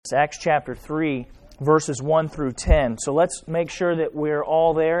It's Acts chapter 3, verses 1 through 10. So let's make sure that we're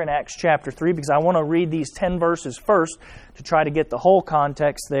all there in Acts chapter 3, because I want to read these 10 verses first to try to get the whole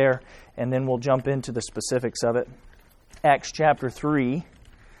context there, and then we'll jump into the specifics of it. Acts chapter 3,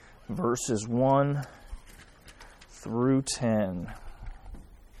 verses 1 through 10.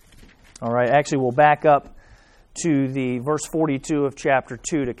 All right, actually we'll back up to the verse 42 of chapter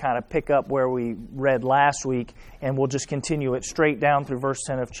 2 to kind of pick up where we read last week, and we'll just continue it straight down through verse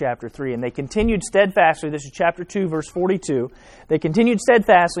 10 of chapter 3. And they continued steadfastly, this is chapter 2, verse 42, they continued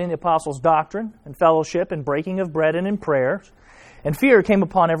steadfastly in the apostles' doctrine and fellowship and breaking of bread and in prayers. And fear came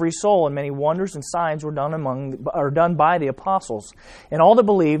upon every soul, and many wonders and signs were done by the apostles. And all that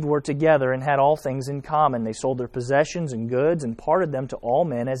believed were together and had all things in common. They sold their possessions and goods and parted them to all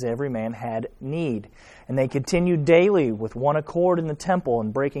men as every man had need. And they continued daily with one accord in the temple,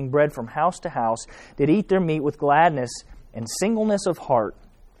 and breaking bread from house to house, did eat their meat with gladness and singleness of heart,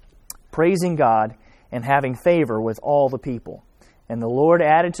 praising God and having favor with all the people. And the Lord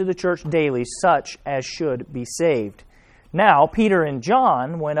added to the church daily such as should be saved. Now Peter and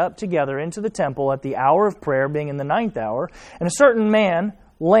John went up together into the temple at the hour of prayer, being in the 9th hour, and a certain man,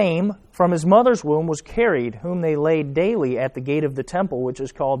 lame from his mother's womb, was carried, whom they laid daily at the gate of the temple, which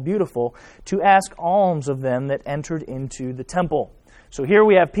is called Beautiful, to ask alms of them that entered into the temple. So here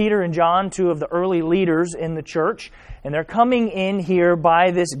we have Peter and John, two of the early leaders in the church, and they're coming in here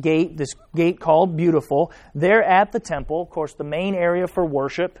by this gate called Beautiful. They're at the temple, of course, the main area for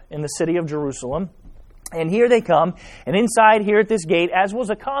worship in the city of Jerusalem. And here they come, and inside here at this gate, as was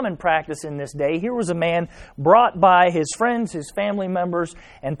a common practice in this day, here was a man brought by his friends, his family members,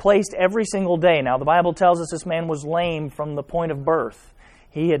 and placed every single day. Now, the Bible tells us this man was lame from the point of birth.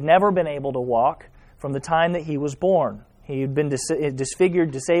 He had never been able to walk from the time that he was born. He had been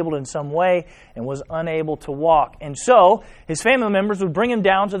disfigured, disabled in some way, and was unable to walk. And so, his family members would bring him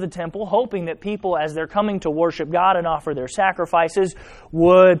down to the temple, hoping that people, as they're coming to worship God and offer their sacrifices,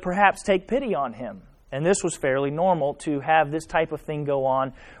 would perhaps take pity on him. And this was fairly normal to have this type of thing go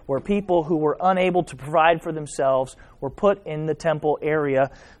on, where people who were unable to provide for themselves were put in the temple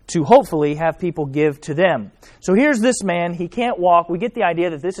area to hopefully have people give to them. So here's this man. He can't walk. We get the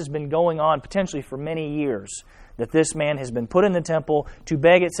idea that this has been going on potentially for many years, that this man has been put in the temple to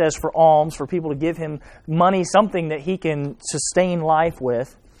beg, it says, for alms, for people to give him money, something that he can sustain life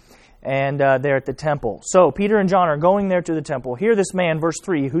with. And they're at the temple. So Peter and John are going there to the temple. Here this man, verse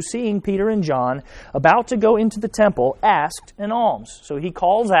 3, who seeing Peter and John about to go into the temple, asked an alms. So he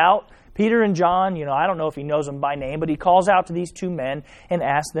calls out Peter and John. I don't know if he knows them by name, but he calls out to these two men and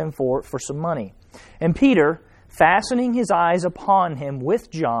asks them for some money. And Peter, fastening his eyes upon him with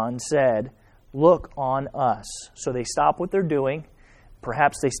John, said, "Look on us." So they stop what they're doing.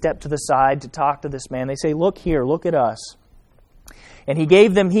 Perhaps they step to the side to talk to this man. They say, "Look here, look at us." And he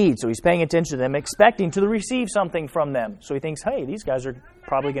gave them heed, so he's paying attention to them, expecting to receive something from them. So he thinks, hey, these guys are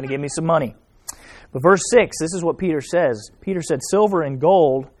probably going to give me some money. But verse 6, this is what Peter says. Peter said, "Silver and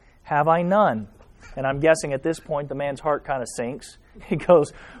gold have I none." And I'm guessing at this point the man's heart kind of sinks. He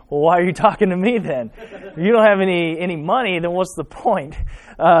goes, "Well, why are you talking to me then? If you don't have any money, then what's the point?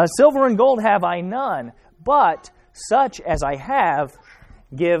 Silver and gold have I none, but such as I have,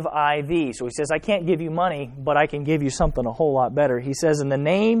 give I thee." So he says, I can't give you money, but I can give you something a whole lot better. He says, "In the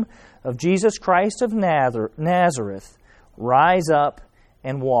name of Jesus Christ of Nazareth, rise up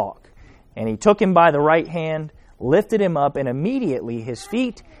and walk." And he took him by the right hand, lifted him up, and immediately his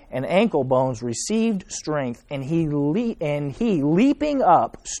feet and ankle bones received strength. And he leaping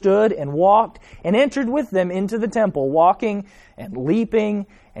up, stood and walked and entered with them into the temple, walking and leaping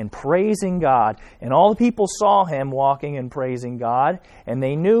and praising God. And all the people saw him walking and praising God, and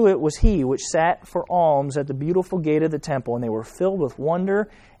they knew it was he which sat for alms at the beautiful gate of the temple, and they were filled with wonder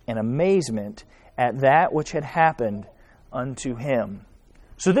and amazement at that which had happened unto him.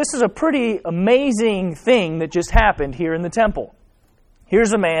 So this is a pretty amazing thing that just happened here in the temple.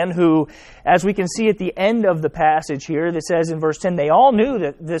 Here's a man who, as we can see at the end of the passage here, that says in verse 10, they all knew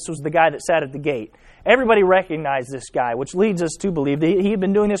that this was the guy that sat at the gate. Everybody recognized this guy, which leads us to believe that he had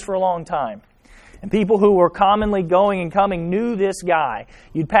been doing this for a long time. And people who were commonly going and coming knew this guy.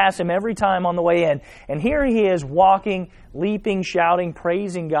 You'd pass him every time on the way in. And here he is walking, leaping, shouting,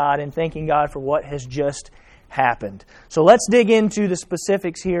 praising God, and thanking God for what has just happened. So let's dig into the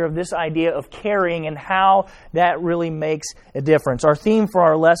specifics here of this idea of carrying and how that really makes a difference. Our theme for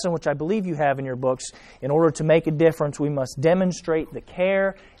our lesson, which I believe you have in your books, in order to make a difference, we must demonstrate the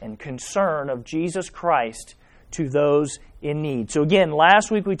care and concern of Jesus Christ to those in need. So again, last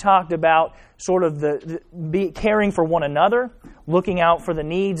week we talked about sort of caring for one another, looking out for the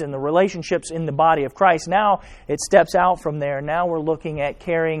needs and the relationships in the body of Christ. Now it steps out from there. Now we're looking at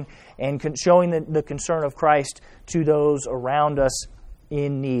caring and showing the concern of Christ to those around us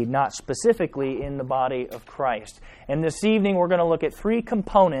in need, not specifically in the body of Christ. And this evening we're going to look at 3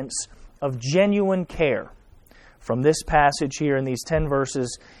 components of genuine care from this passage here in these 10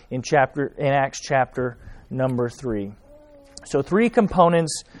 verses in Acts chapter number 3. So 3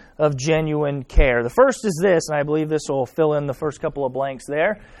 components of genuine care. The first is this, and I believe this will fill in the first couple of blanks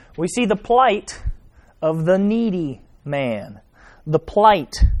there. We see the plight of the needy man. The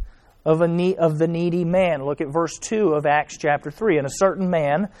plight of the needy man. Look at verse 2 of Acts chapter 3. And a certain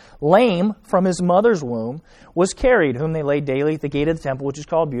man, lame from his mother's womb, was carried, whom they laid daily at the gate of the temple, which is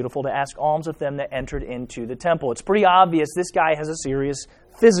called Beautiful, to ask alms of them that entered into the temple. It's pretty obvious this guy has a serious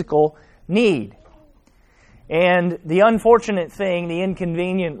physical need. And the unfortunate thing, the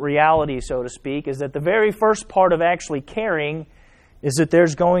inconvenient reality, so to speak, is that the very first part of actually caring is that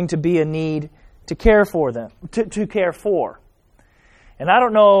there's going to be a need to care for them, to care for. And I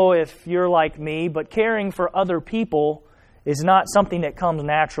don't know if you're like me, but caring for other people is not something that comes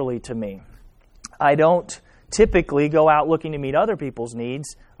naturally to me. I don't typically go out looking to meet other people's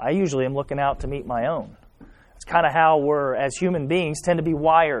needs. I usually am looking out to meet my own. It's kind of how we're, as human beings, tend to be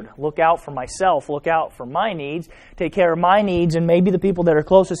wired. Look out for myself, look out for my needs, take care of my needs and maybe the people that are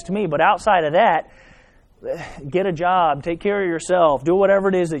closest to me. But outside of that, get a job, take care of yourself, do whatever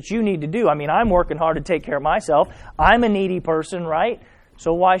it is that you need to do. I mean, I'm working hard to take care of myself. I'm a needy person, right?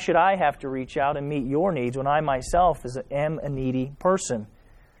 So why should I have to reach out and meet your needs when I myself am a needy person?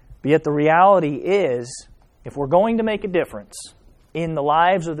 But yet the reality is, if we're going to make a difference in the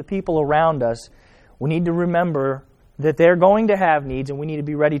lives of the people around us, we need to remember that they're going to have needs, and we need to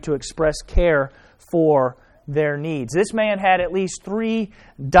be ready to express care for their needs. This man had at least 3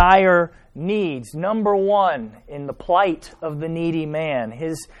 dire needs. Number 1, in the plight of the needy man,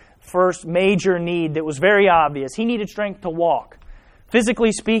 his first major need that was very obvious, he needed strength to walk.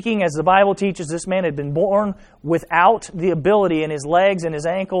 Physically speaking, as the Bible teaches, this man had been born without the ability in his legs and his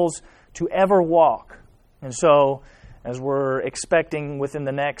ankles to ever walk. And so, as we're expecting within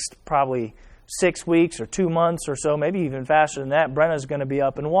the next probably 6 weeks or 2 months or so, maybe even faster than that, Brenna's going to be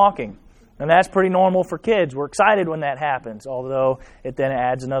up and walking. And that's pretty normal for kids. We're excited when that happens, although it then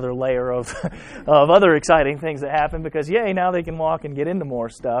adds another layer of other exciting things that happen because, yay, now they can walk and get into more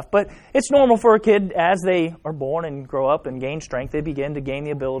stuff. But it's normal for a kid, as they are born and grow up and gain strength, they begin to gain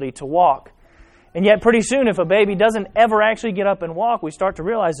the ability to walk. And yet pretty soon, if a baby doesn't ever actually get up and walk, we start to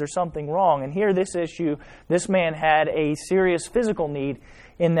realize there's something wrong. And here, this man had a serious physical need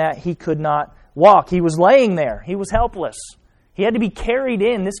in that he could not walk. He was laying there. He was helpless. He had to be carried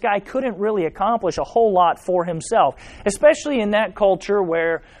in. This guy couldn't really accomplish a whole lot for himself, especially in that culture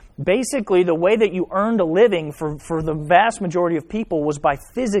where basically the way that you earned a living for the vast majority of people was by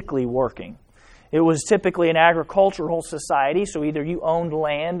physically working. It was typically an agricultural society, so either you owned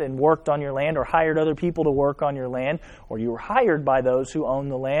land and worked on your land or hired other people to work on your land, or you were hired by those who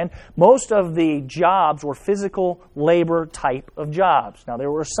owned the land. Most of the jobs were physical labor type of jobs. Now,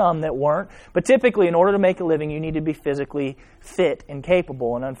 there were some that weren't, but typically in order to make a living, you need to be physically fit and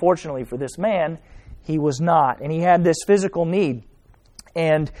capable. And unfortunately for this man, he was not, and he had this physical need.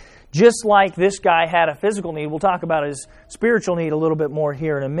 And just like this guy had a physical need, we'll talk about his spiritual need a little bit more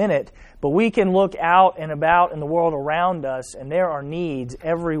here in a minute, but we can look out and about in the world around us, and there are needs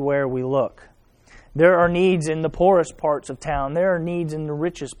everywhere we look. There are needs in the poorest parts of town. There are needs in the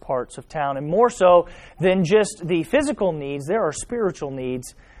richest parts of town. And more so than just the physical needs, there are spiritual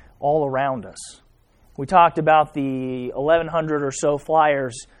needs all around us. We talked about the 1,100 or so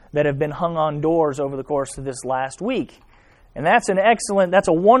flyers that have been hung on doors over the course of this last week. And that's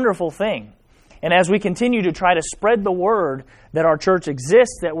a wonderful thing. And as we continue to try to spread the word that our church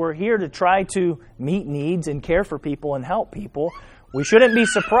exists, that we're here to try to meet needs and care for people and help people, we shouldn't be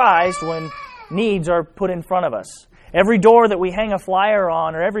surprised when needs are put in front of us. Every door that we hang a flyer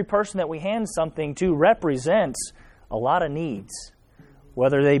on or every person that we hand something to represents a lot of needs.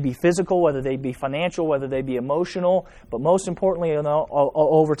 Whether they be physical, whether they be financial, whether they be emotional, but most importantly,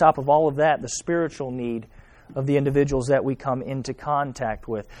 over top of all of that, the spiritual need of the individuals that we come into contact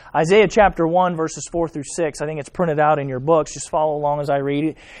with. Isaiah chapter 1, verses 4 through 6, I think it's printed out in your books. Just follow along as I read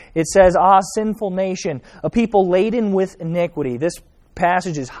it. It says, "Ah, sinful nation, a people laden with iniquity." This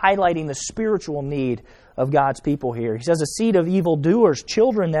passage is highlighting the spiritual need of God's people here. He says, "A seed of evildoers,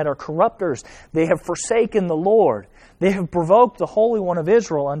 children that are corrupters, they have forsaken the Lord. They have provoked the Holy One of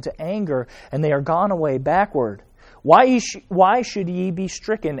Israel unto anger, and they are gone away backward. Why should ye be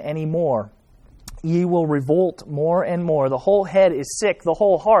stricken any more? ye will revolt more and more. The whole head is sick, the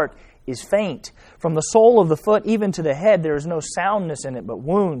whole heart is faint. From the sole of the foot even to the head there is no soundness in it, but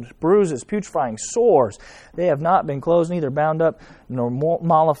wounds, bruises, putrefying, sores. They have not been closed, neither bound up, nor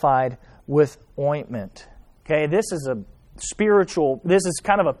mollified with ointment. Okay, this is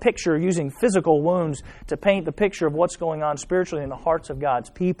kind of a picture using physical wounds to paint the picture of what's going on spiritually in the hearts of God's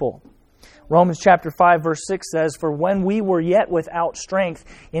people. Romans chapter 5 verse 6 says, "For when we were yet without strength,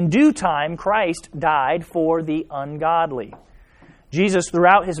 in due time Christ died for the ungodly." Jesus,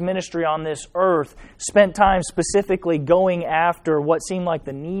 throughout His ministry on this earth, spent time specifically going after what seemed like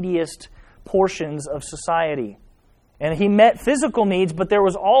the neediest portions of society. And He met physical needs, but there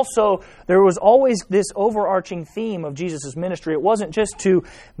was always this overarching theme of Jesus' ministry. It wasn't just to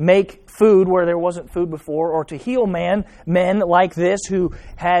make food where there wasn't food before, or to heal men like this who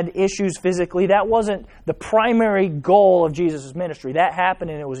had issues physically. That wasn't the primary goal of Jesus' ministry. That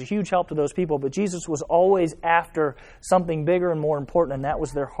happened, and it was a huge help to those people. But Jesus was always after something bigger and more important, and that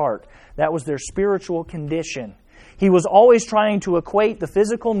was their heart. That was their spiritual condition. He was always trying to equate the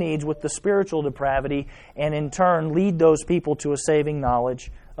physical needs with the spiritual depravity and in turn lead those people to a saving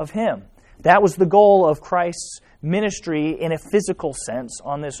knowledge of Him. That was the goal of Christ's ministry in a physical sense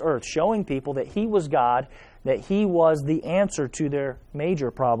on this earth, showing people that He was God, that He was the answer to their major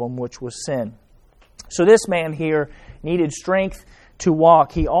problem, which was sin. So this man here needed strength to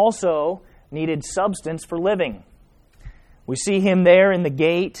walk. He also needed substance for living. We see him there in the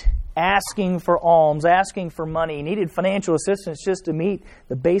gate, asking for alms, asking for money. He needed financial assistance just to meet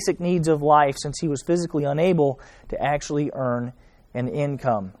the basic needs of life since he was physically unable to actually earn an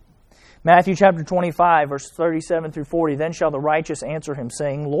income. Matthew chapter 25, verse 37 through 40, "Then shall the righteous answer him,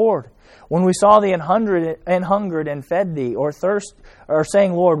 saying, Lord, when we saw thee and hungered and fed thee, or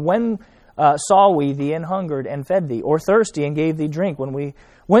saying, Lord, when saw we thee and hungered and fed thee, or thirsty and gave thee drink?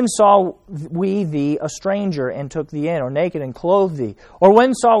 When saw we thee a stranger and took thee in, or naked and clothed thee? Or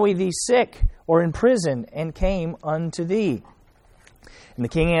when saw we thee sick or in prison and came unto thee? And the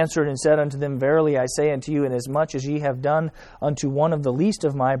king answered and said unto them, Verily I say unto you, inasmuch as ye have done unto one of the least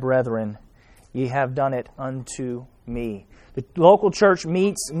of my brethren, ye have done it unto me." The local church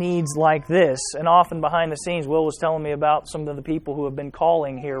meets needs like this, and often behind the scenes, Will was telling me about some of the people who have been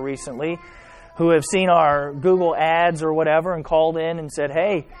calling here recently, who have seen our Google ads or whatever and called in and said,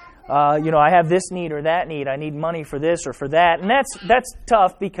 hey, I have this need or that need. I need money for this or for that. And that's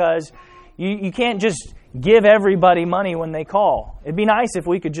tough because you can't just give everybody money when they call. It'd be nice if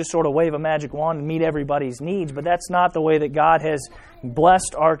we could just sort of wave a magic wand and meet everybody's needs, but that's not the way that God has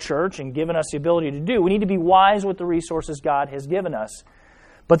blessed our church and given us the ability to do. We need to be wise with the resources God has given us.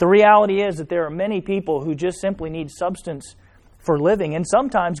 But the reality is that there are many people who just simply need substance for living, and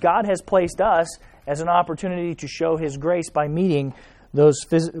sometimes God has placed us as an opportunity to show His grace by meeting those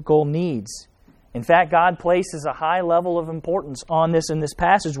physical needs. In fact, God places a high level of importance on this in this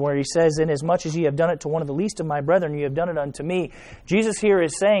passage where He says, "Inasmuch as ye have done it to one of the least of my brethren, ye have done it unto me." Jesus here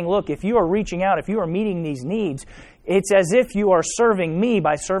is saying, look, if you are reaching out, if you are meeting these needs, it's as if you are serving me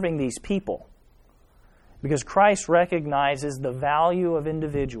by serving these people. Because Christ recognizes the value of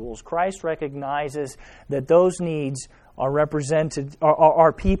individuals. Christ recognizes that those needs are represented,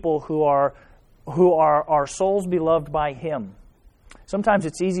 are people who are our souls beloved by Him. Sometimes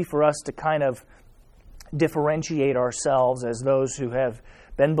it's easy for us to kind of differentiate ourselves as those who have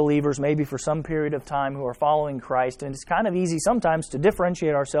been believers maybe for some period of time, who are following Christ. And it's kind of easy sometimes to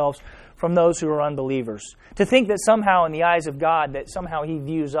differentiate ourselves from those who are unbelievers. To think that somehow in the eyes of God, that somehow He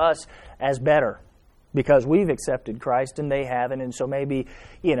views us as better because we've accepted Christ and they haven't. And so maybe,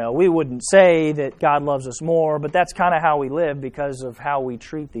 we wouldn't say that God loves us more, but that's kind of how we live because of how we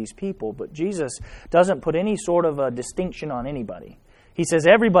treat these people. But Jesus doesn't put any sort of a distinction on anybody. He says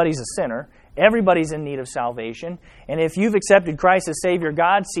everybody's a sinner. Everybody's in need of salvation. And if you've accepted Christ as Savior,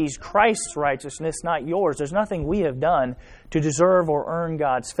 God sees Christ's righteousness, not yours. There's nothing we have done to deserve or earn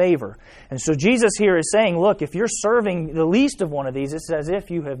God's favor. And so Jesus here is saying, look, if you're serving the least of one of these, it's as if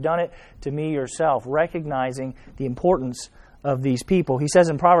you have done it to me yourself, recognizing the importance of these people. He says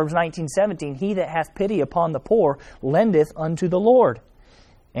in Proverbs 19:17, "He that hath pity upon the poor lendeth unto the Lord,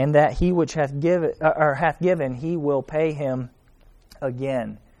 and that he which hath given, He will pay him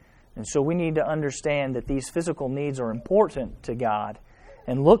again." And so we need to understand that these physical needs are important to God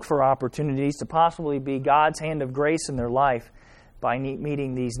and look for opportunities to possibly be God's hand of grace in their life by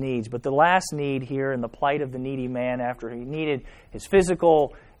meeting these needs. But the last need here in the plight of the needy man, after he needed his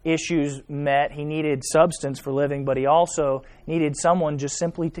physical issues met, he needed substance for living, but he also needed someone just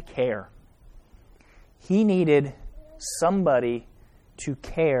simply to care. He needed somebody to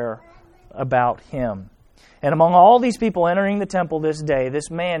care about him. And among all these people entering the temple this day, this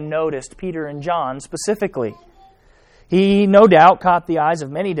man noticed Peter and John specifically. He no doubt caught the eyes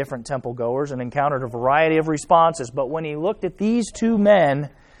of many different temple goers and encountered a variety of responses. But when he looked at these two men,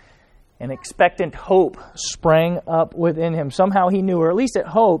 an expectant hope sprang up within him. Somehow he knew, or at least it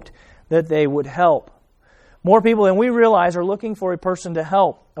hoped, that they would help. More people than we realize are looking for a person to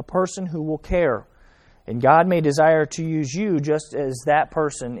help, a person who will care. And God may desire to use you just as that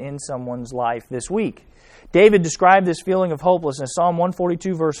person in someone's life this week. David described this feeling of hopelessness. Psalm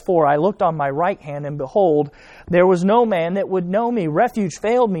 142, verse 4, I looked on my right hand, and behold, there was no man that would know me. Refuge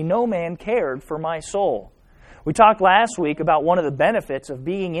failed me. No man cared for my soul. We talked last week about one of the benefits of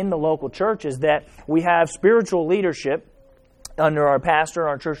being in the local church is that we have spiritual leadership under our pastor and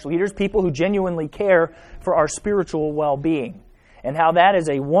our church leaders, people who genuinely care for our spiritual well-being, and how that is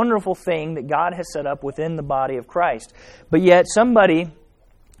a wonderful thing that God has set up within the body of Christ. But yet somebody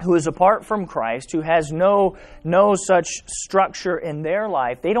who is apart from Christ, who has no such structure in their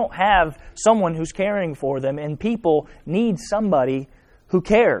life, they don't have someone who's caring for them, and people need somebody who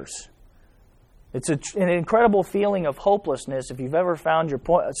cares. It's an incredible feeling of hopelessness if you've ever found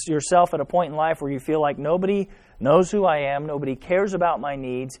yourself at a point in life where you feel like nobody knows who I am, nobody cares about my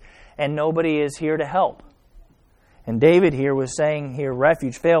needs, and nobody is here to help. And David here was saying here,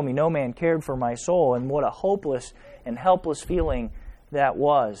 refuge failed me, no man cared for my soul, and what a hopeless and helpless feeling that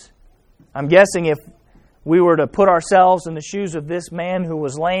was. I'm guessing if we were to put ourselves in the shoes of this man who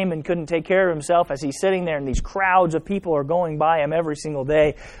was lame and couldn't take care of himself as he's sitting there and these crowds of people are going by him every single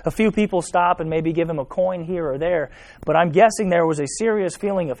day, a few people stop and maybe give him a coin here or there. But I'm guessing there was a serious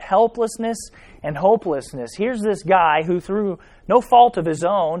feeling of helplessness and hopelessness. Here's this guy who, through no fault of his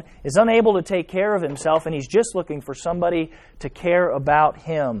own, is unable to take care of himself, and he's just looking for somebody to care about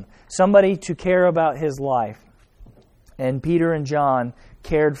him, somebody to care about his life. And Peter and John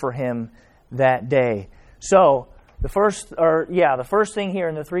cared for him that day. So, the first thing here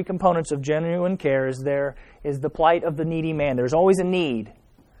in the three components of genuine care is the plight of the needy man. There's always a need.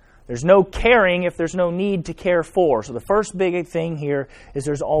 There's no caring if there's no need to care for. So the first big thing here is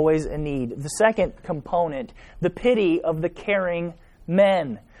there's always a need. The second component, the pity of the caring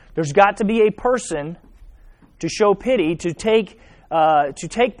men. There's got to be a person to show pity, to take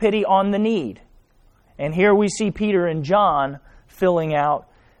pity on the need. And here we see Peter and John filling out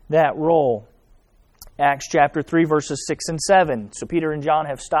that role. Acts chapter 3, verses 6 and 7. So Peter and John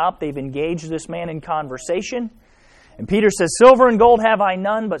have stopped. They've engaged this man in conversation. And Peter says, silver and gold have I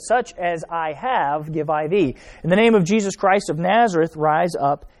none, but such as I have give I thee. In the name of Jesus Christ of Nazareth, rise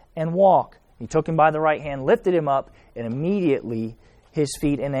up and walk. He took him by the right hand, lifted him up, and immediately his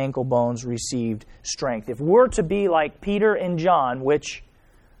feet and ankle bones received strength. If we're to be like Peter and John, which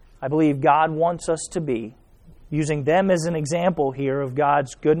I believe God wants us to be, using them as an example here of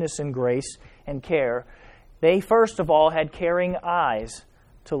God's goodness and grace and care, they first of all had caring eyes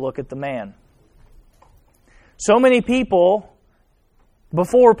to look at the man. So many people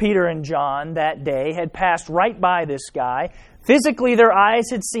before Peter and John that day had passed right by this guy. Physically, their eyes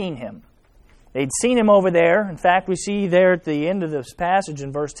had seen him. They'd seen him over there. In fact, we see there at the end of this passage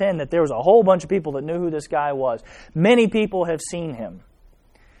in verse 10 that there was a whole bunch of people that knew who this guy was. Many people have seen him.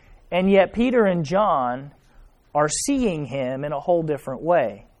 And yet Peter and John are seeing him in a whole different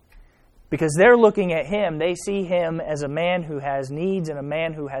way. Because they're looking at him, they see him as a man who has needs and a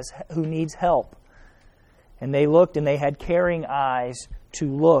man who needs help. And they looked and they had caring eyes to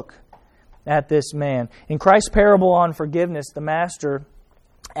look at this man. In Christ's parable on forgiveness, the master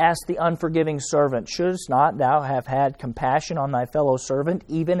asked the unforgiving servant, shouldst not thou have had compassion on thy fellow servant,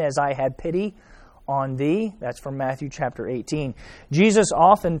 even as I had pity on thee? That's from Matthew chapter 18. Jesus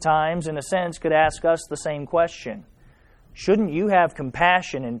oftentimes, in a sense, could ask us the same question. Shouldn't you have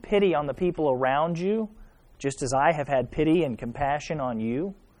compassion and pity on the people around you, just as I have had pity and compassion on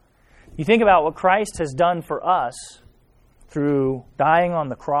you? You think about what Christ has done for us through dying on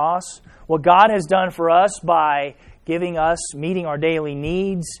the cross, what God has done for us by giving us, meeting our daily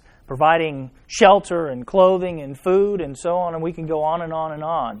needs, providing shelter and clothing and food and so on, and we can go on and on and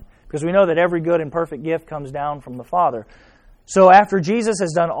on, because we know that every good and perfect gift comes down from the Father. So after Jesus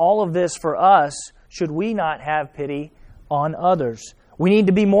has done all of this for us, should we not have pity on others? We need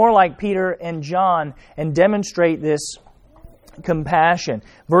to be more like Peter and John and demonstrate this compassion.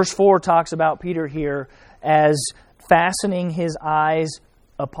 Verse 4 talks about Peter here as fastening his eyes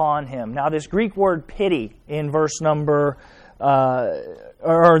upon him. Now this Greek word pity in verse number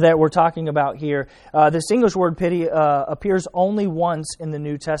or that we're talking about here, this English word pity appears only once in the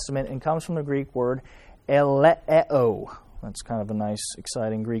New Testament and comes from the Greek word eleo. That's kind of a nice,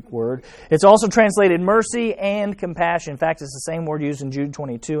 exciting Greek word. It's also translated mercy and compassion. In fact, it's the same word used in Jude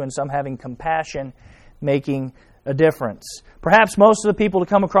 22, and some having compassion making a difference. Perhaps most of the people to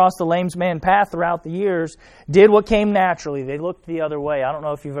come across the lame man's path throughout the years did what came naturally. They looked the other way. I don't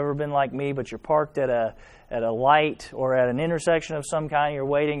know if you've ever been like me, but you're parked at a light or at an intersection of some kind, you're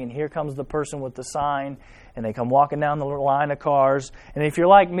waiting, and here comes the person with the sign, and they come walking down the line of cars. And if you're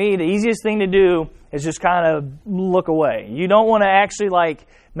like me, the easiest thing to do is just kind of look away. You don't want to actually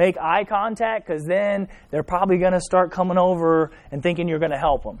make eye contact, because then they're probably going to start coming over and thinking you're going to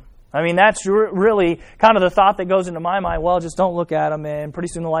help them. I mean, that's really kind of the thought that goes into my mind. Well, just don't look at them, and pretty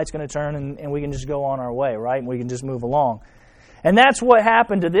soon the light's going to turn, and we can just go on our way, right? And we can just move along. And that's what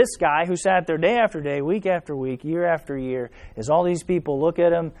happened to this guy who sat there day after day, week after week, year after year, is all these people look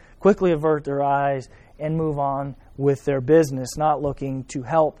at him, quickly avert their eyes, and move on with their business, not looking to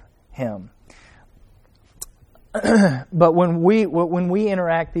help him. But when we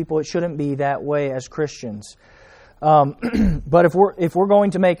interact people, it shouldn't be that way as Christians. But if we're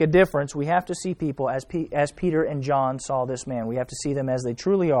going to make a difference, we have to see people as Peter and John saw this man. We have to see them as they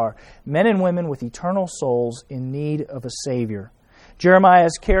truly are, men and women with eternal souls in need of a Savior.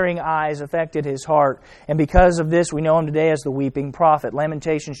 Jeremiah's caring eyes affected his heart, and because of this, we know him today as the weeping prophet.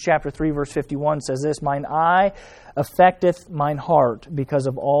 Lamentations chapter 3, verse 51 says this, "Mine eye affecteth mine heart because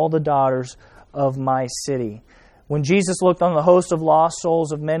of all the daughters of my city." When Jesus looked on the host of lost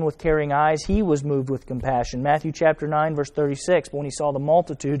souls of men with caring eyes, he was moved with compassion. Matthew chapter 9, verse 36, "But when he saw the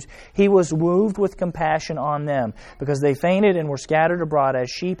multitudes, he was moved with compassion on them, because they fainted and were scattered abroad as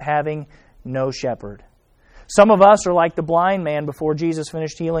sheep having no shepherd." Some of us are like the blind man before Jesus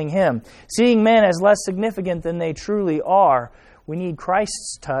finished healing him. Seeing men as less significant than they truly are, we need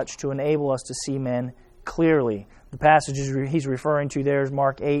Christ's touch to enable us to see men clearly. The passages he's referring to there is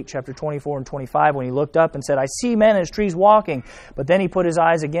Mark 8, chapter 24 and 25, when he looked up and said, "I see men as trees walking." But then he put his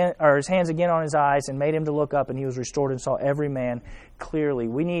hands again on his eyes and made him to look up, and he was restored and saw every man clearly.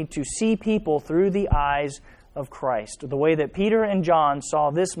 We need to see people through the eyes of Christ, the way that Peter and John saw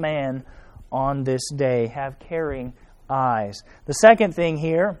this man on this day, have caring eyes. The second thing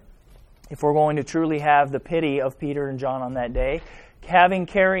here, if we're going to truly have the pity of Peter and John on that day, having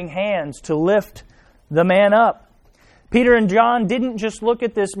caring hands to lift the man up. Peter and John didn't just look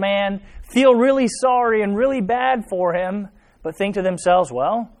at this man, feel really sorry and really bad for him, but think to themselves,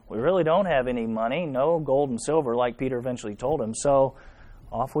 well, we really don't have any money, no gold and silver, like Peter eventually told him, so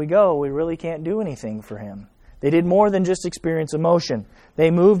off we go. We really can't do anything for him. They did more than just experience emotion.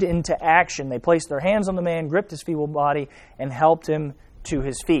 They moved into action. They placed their hands on the man, gripped his feeble body, and helped him to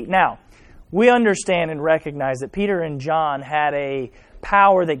his feet. Now, we understand and recognize that Peter and John had a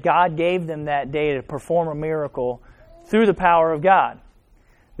power that God gave them that day to perform a miracle through the power of God.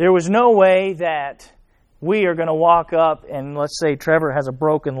 There was no way that we are going to walk up and, let's say Trevor has a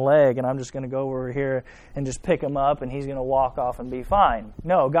broken leg and I'm just going to go over here and just pick him up and he's going to walk off and be fine.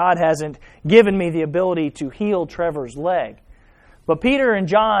 No, God hasn't given me the ability to heal Trevor's leg. But Peter and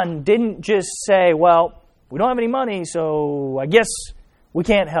John didn't just say, well, we don't have any money, so I guess we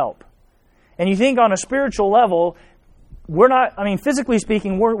can't help. And you think on a spiritual level, physically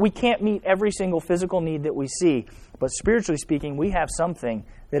speaking, we can't meet every single physical need that we see. But spiritually speaking, we have something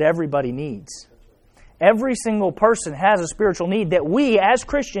that everybody needs. Every single person has a spiritual need that we, as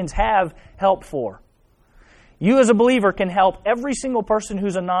Christians, have help for. You, as a believer, can help every single person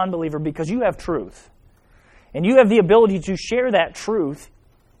who's a non-believer because you have truth. And you have the ability to share that truth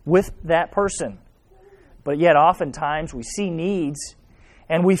with that person. But yet, oftentimes, we see needs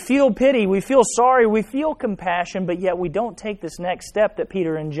and we feel pity, we feel sorry, we feel compassion, but yet we don't take this next step that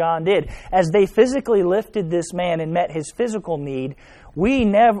Peter and John did. As they physically lifted this man and met his physical need, we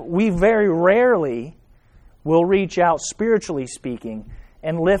very rarely will reach out, spiritually speaking,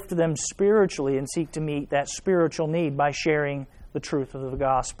 and lift them spiritually and seek to meet that spiritual need by sharing the truth of the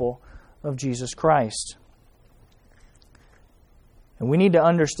gospel of Jesus Christ. And we need to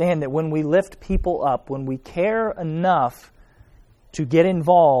understand that when we lift people up, when we care enough to get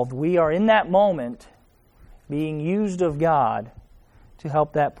involved, we are in that moment being used of God to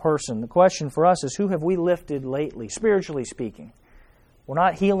help that person. The question for us is, who have we lifted lately, spiritually speaking? We're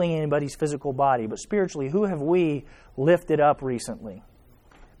not healing anybody's physical body, but spiritually, who have we lifted up recently?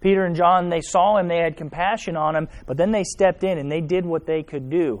 Peter and John, they saw him, they had compassion on him, but then they stepped in and they did what they could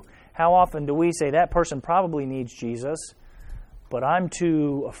do. How often do we say, that person probably needs Jesus, but I'm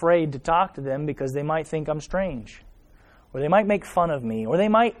too afraid to talk to them because they might think I'm strange? Or they might make fun of me, or they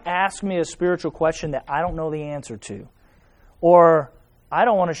might ask me a spiritual question that I don't know the answer to. Or I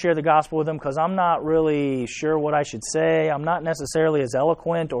don't want to share the gospel with them because I'm not really sure what I should say. I'm not necessarily as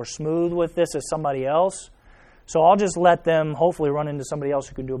eloquent or smooth with this as somebody else. So I'll just let them hopefully run into somebody else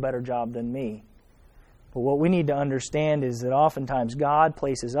who can do a better job than me. But what we need to understand is that oftentimes God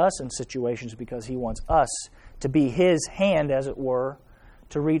places us in situations because He wants us to be His hand, as it were,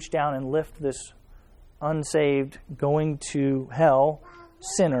 to reach down and lift this unsaved, going to hell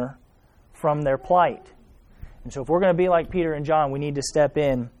sinner from their plight. And so if we're going to be like Peter and John, we need to step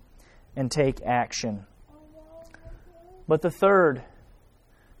in and take action. But the third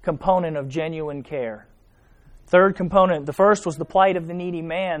component of genuine care, third component, the first was the plight of the needy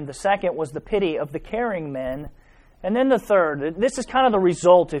man. The second was the pity of the caring men. And then the third, this is kind of the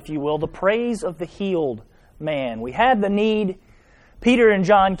result, if you will, the praise of the healed man. We had the need. Peter and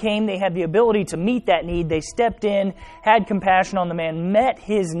John came. They had the ability to meet that need. They stepped in, had compassion on the man, met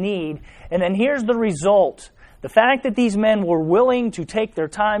his need. And then here's the result. The fact that these men were willing to take their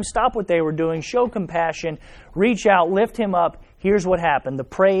time, stop what they were doing, show compassion, reach out, lift him up. Here's what happened. The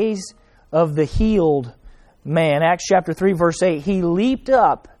praise of the healed man. Acts chapter 3, verse 8. He leaped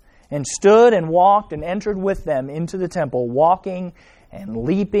up and stood and walked and entered with them into the temple, walking and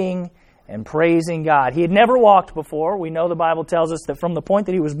leaping and praising God. He had never walked before. We know the Bible tells us that from the point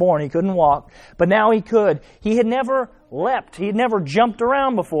that he was born, he couldn't walk. But now he could. He had never leapt. He had never jumped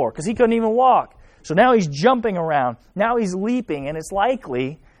around before because he couldn't even walk. So now he's jumping around. Now he's leaping. And it's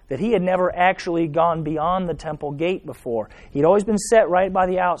likely that he had never actually gone beyond the temple gate before. He'd always been set right by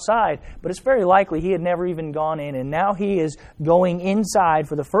the outside. But it's very likely he had never even gone in. And now he is going inside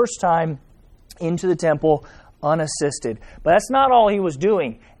for the first time into the temple unassisted. But that's not all he was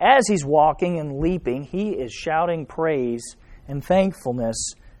doing. As he's walking and leaping, he is shouting praise and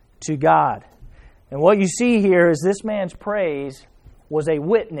thankfulness to God. And what you see here is this man's praise was a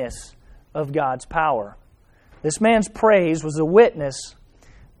witness of God's power. This man's praise was a witness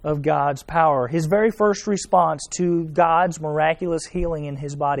of God's power. His very first response to God's miraculous healing in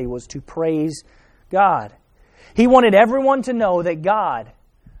his body was to praise God. He wanted everyone to know that God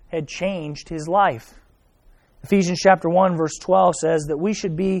had changed his life. Ephesians chapter 1 verse 12 says that we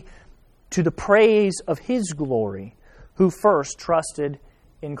should be to the praise of His glory who first trusted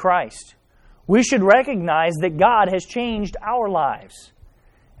in Christ. We should recognize that God has changed our lives.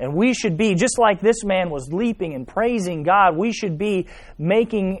 And we should be, just like this man was leaping and praising God, we should be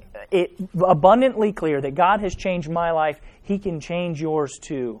making it abundantly clear that God has changed my life. He can change yours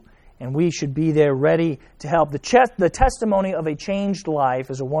too. And we should be there ready to help. The testimony of a changed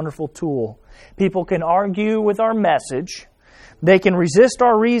life is a wonderful tool. People can argue with our message. They can resist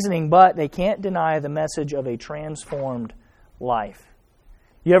our reasoning, but they can't deny the message of a transformed life.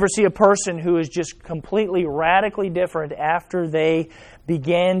 You ever see a person who is just completely radically different after they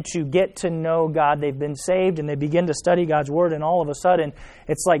begin to get to know God? They've been saved and they begin to study God's Word, and all of a sudden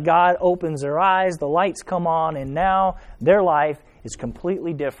it's like God opens their eyes, the lights come on, and now their life is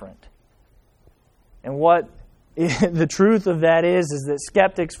completely different. And what the truth of that is that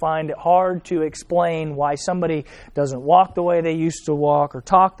skeptics find it hard to explain why somebody doesn't walk the way they used to walk or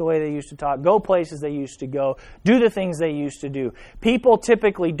talk the way they used to talk, go places they used to go, do the things they used to do. People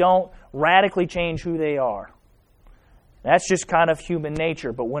typically don't radically change who they are. That's just kind of human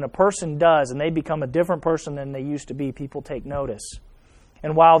nature. But when a person does and they become a different person than they used to be, people take notice.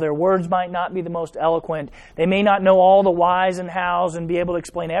 And while their words might not be the most eloquent, they may not know all the whys and hows and be able to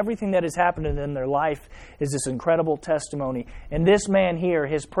explain everything that has happened in their life, is this incredible testimony. And this man here,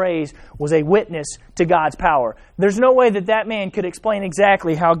 his praise was a witness to God's power. There's no way that that man could explain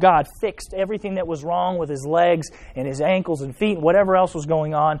exactly how God fixed everything that was wrong with his legs and his ankles and feet and whatever else was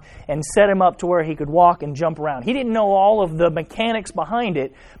going on and set him up to where he could walk and jump around. He didn't know all of the mechanics behind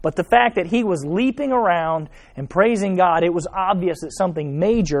it, but the fact that he was leaping around and praising God, it was obvious that something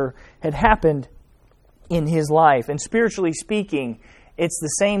major had happened in his life. And spiritually speaking, it's the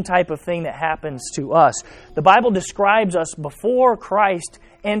same type of thing that happens to us. The Bible describes us before Christ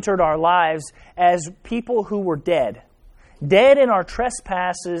entered our lives as people who were dead. Dead in our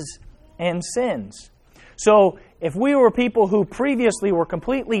trespasses and sins. So if we were people who previously were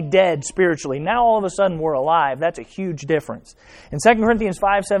completely dead spiritually, now all of a sudden we're alive, that's a huge difference. In 2 Corinthians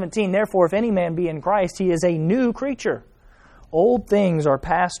 5:17, therefore if any man be in Christ, he is a new creature. Old things are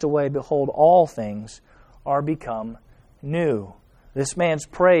passed away, behold, all things are become new. This man's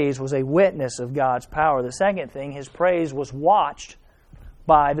praise was a witness of God's power. The second thing, his praise was watched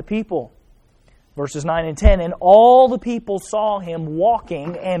by the people. Verses 9 and 10, and all the people saw him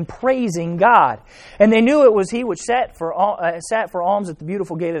walking and praising God. And they knew it was he which sat for alms at the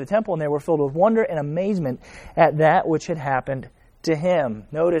beautiful gate of the temple, and they were filled with wonder and amazement at that which had happened to him.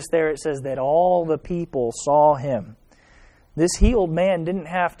 Notice there it says that all the people saw him. This healed man didn't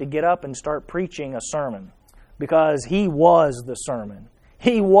have to get up and start preaching a sermon because he was the sermon.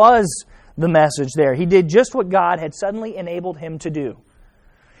 He was the message there. He did just what God had suddenly enabled him to do.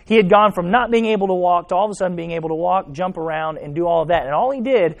 He had gone from not being able to walk to all of a sudden being able to walk, jump around, and do all of that. And all he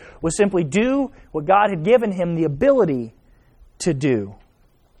did was simply do what God had given him the ability to do.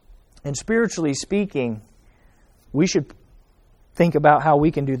 And spiritually speaking, we should think about how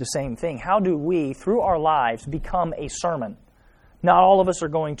we can do the same thing. How do we, through our lives, become a sermon? Not all of us are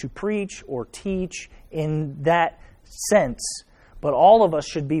going to preach or teach in that sense, but all of us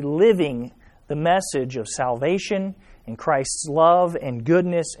should be living the message of salvation and Christ's love and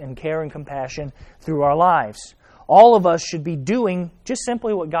goodness and care and compassion through our lives. All of us should be doing just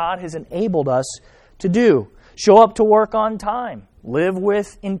simply what God has enabled us to do. Show up to work on time. Live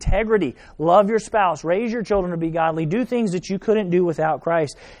with integrity. Love your spouse. Raise your children to be godly. Do things that you couldn't do without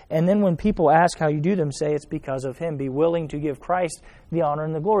Christ. And then when people ask how you do them, say it's because of Him. Be willing to give Christ the honor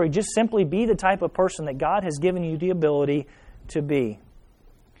and the glory. Just simply be the type of person that God has given you the ability to be.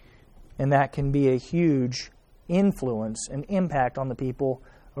 And that can be a huge influence and impact on the people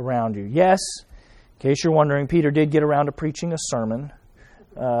around you. Yes, in case you're wondering, Peter did get around to preaching a sermon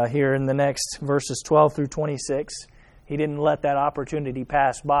here in the next verses 12 through 26. He didn't let that opportunity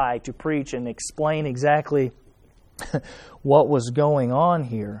pass by to preach and explain exactly what was going on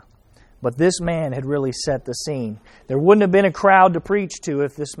here. But this man had really set the scene. There wouldn't have been a crowd to preach to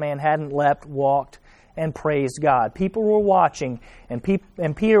if this man hadn't leapt, walked, and praised God. People were watching, and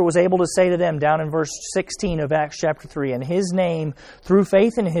Peter was able to say to them down in verse 16 of Acts chapter 3, "And His name, through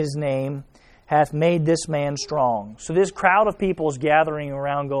faith in His name, hath made this man strong." So this crowd of people is gathering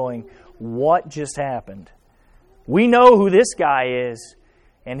around going, what just happened? We know who this guy is,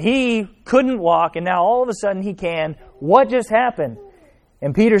 and he couldn't walk, and now all of a sudden he can. What just happened?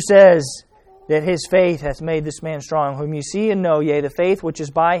 And Peter says that his faith hath made this man strong, whom you see and know, yea, the faith which is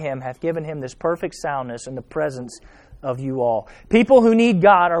by him hath given him this perfect soundness in the presence of you all. People who need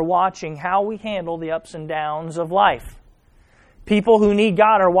God are watching how we handle the ups and downs of life. People who need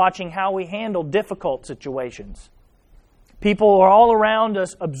God are watching how we handle difficult situations. People are all around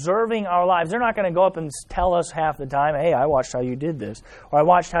us observing our lives. They're not going to go up and tell us half the time, "Hey, I watched how you did this," or "I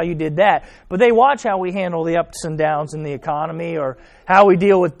watched how you did that." But they watch how we handle the ups and downs in the economy, or how we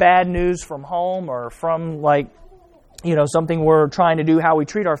deal with bad news from home, or from something we're trying to do, how we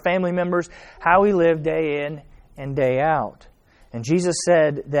treat our family members, how we live day in and day out. And Jesus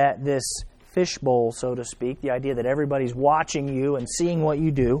said that this fishbowl, so to speak, the idea that everybody's watching you and seeing what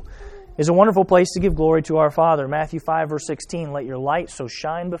you do, is a wonderful place to give glory to our Father. Matthew 5, verse 16, "Let your light so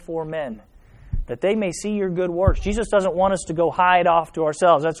shine before men, that they may see your good works." Jesus doesn't want us to go hide off to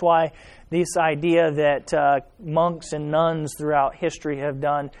ourselves. That's why this idea that monks and nuns throughout history have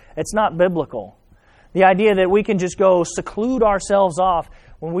done, it's not biblical. The idea that we can just go seclude ourselves off.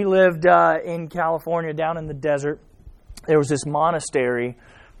 When we lived in California, down in the desert, there was this monastery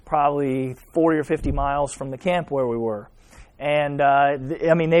probably 40 or 50 miles from the camp where we were. And,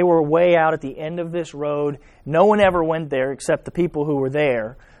 they were way out at the end of this road. No one ever went there except the people who were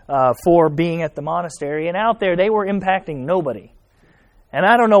there for being at the monastery. And out there, they were impacting nobody. And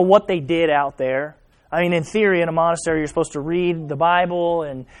I don't know what they did out there. In theory, in a monastery, you're supposed to read the Bible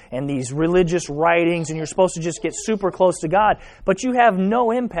and these religious writings, and you're supposed to just get super close to God. But you have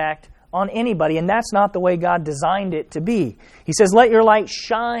no impact on anybody, and that's not the way God designed it to be. He says, "Let your light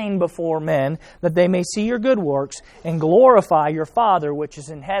shine before men, that they may see your good works and glorify your Father which is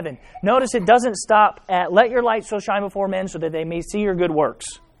in heaven." Notice it doesn't stop at "let your light so shine before men so that they may see your good works."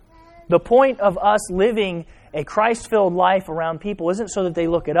 The point of us living a Christ-filled life around people isn't so that they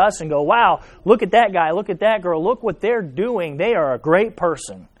look at us and go, "Wow, look at that guy, look at that girl, look what they're doing. They are a great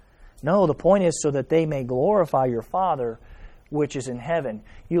person." No, the point is so that they may glorify your Father which is in heaven.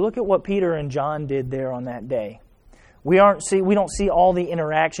 You look at what Peter and John did there on that day. We don't see all the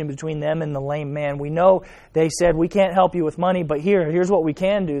interaction between them and the lame man. We know they said, "We can't help you with money, but here's what we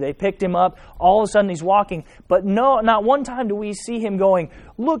can do." They picked him up. All of a sudden he's walking. But no, not one time do we see him going,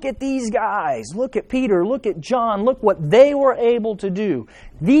 "Look at these guys. Look at Peter. Look at John. Look what they were able to do.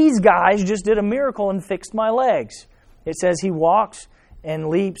 These guys just did a miracle and fixed my legs." It says he walks and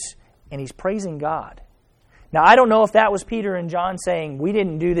leaps and he's praising God. Now, I don't know if that was Peter and John saying, "We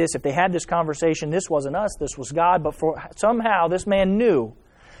didn't do this." If they had this conversation, this wasn't us, this was God. But somehow this man knew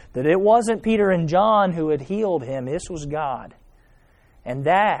that it wasn't Peter and John who had healed him. This was God. And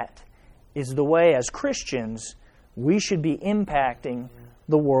that is the way, as Christians, we should be impacting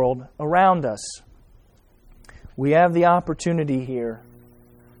the world around us. We have the opportunity here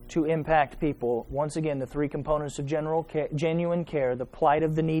to impact people. Once again, the three components of genuine care, the plight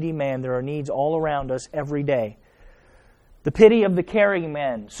of the needy man. There are needs all around us every day. The pity of the caring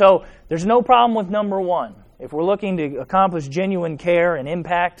men. So there's no problem with number one. If we're looking to accomplish genuine care and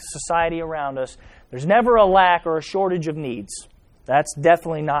impact society around us, there's never a lack or a shortage of needs. That's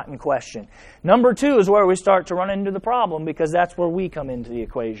definitely not in question. Number 2 is where we start to run into the problem, because that's where we come into the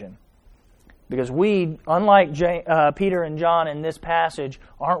equation. Because we, unlike Peter and John in this passage,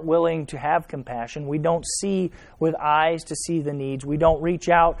 aren't willing to have compassion. We don't see with eyes to see the needs. We don't reach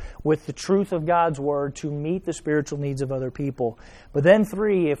out with the truth of God's Word to meet the spiritual needs of other people. But then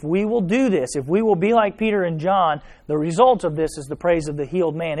 3, if we will do this, if we will be like Peter and John, the result of this is the praise of the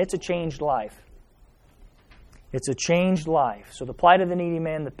healed man. It's a changed life. It's a changed life. So the plight of the needy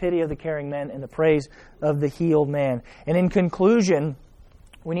man, the pity of the caring man, and the praise of the healed man. And in conclusion,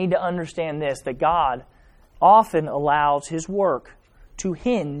 we need to understand this, that God often allows His work to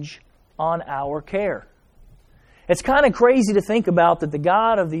hinge on our care. It's kind of crazy to think about that the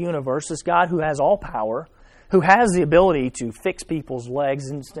God of the universe, this God who has all power, who has the ability to fix people's legs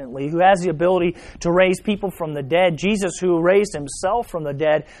instantly, who has the ability to raise people from the dead, Jesus who raised Himself from the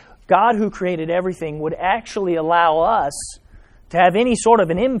dead, God who created everything, would actually allow us to have any sort of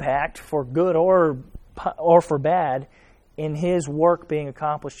an impact, for good or for bad, in His work being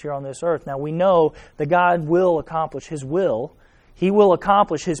accomplished here on this earth. Now we know that God will accomplish His will. He will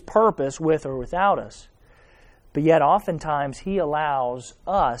accomplish His purpose with or without us. But yet oftentimes He allows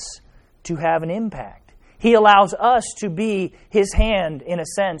us to have an impact. He allows us to be His hand, in a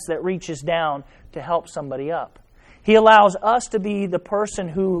sense, that reaches down to help somebody up. He allows us to be the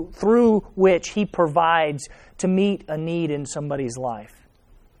person through which He provides to meet a need in somebody's life.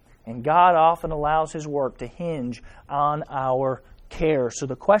 And God often allows His work to hinge on our care. So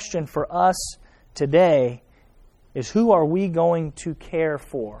the question for us today is, who are we going to care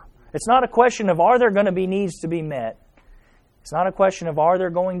for? It's not a question of, are there going to be needs to be met? It's not a question of, are there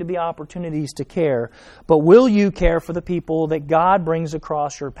going to be opportunities to care? But will you care for the people that God brings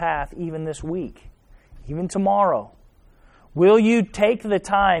across your path even this week, even tomorrow? Will you take the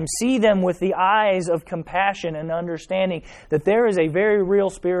time, see them with the eyes of compassion and understanding that there is a very real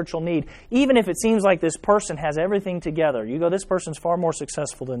spiritual need? Even if it seems like this person has everything together. You go, this person's far more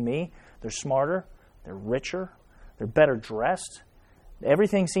successful than me. They're smarter. They're richer. They're better dressed.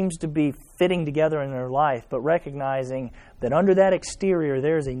 Everything seems to be fitting together in their life, but recognizing that under that exterior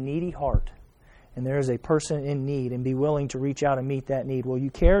there is a needy heart and there is a person in need, and be willing to reach out and meet that need. Will you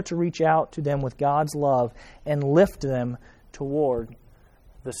care to reach out to them with God's love and lift them toward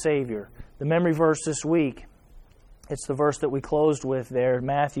the Savior? The memory verse this week, it's the verse that we closed with there,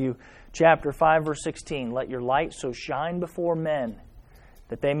 Matthew chapter 5, verse 16. Let your light so shine before men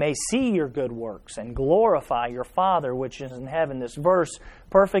that they may see your good works and glorify your Father which is in heaven. This verse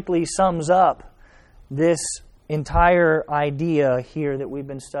perfectly sums up this entire idea here that we've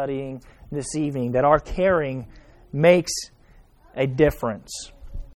been studying this evening, that our caring makes a difference.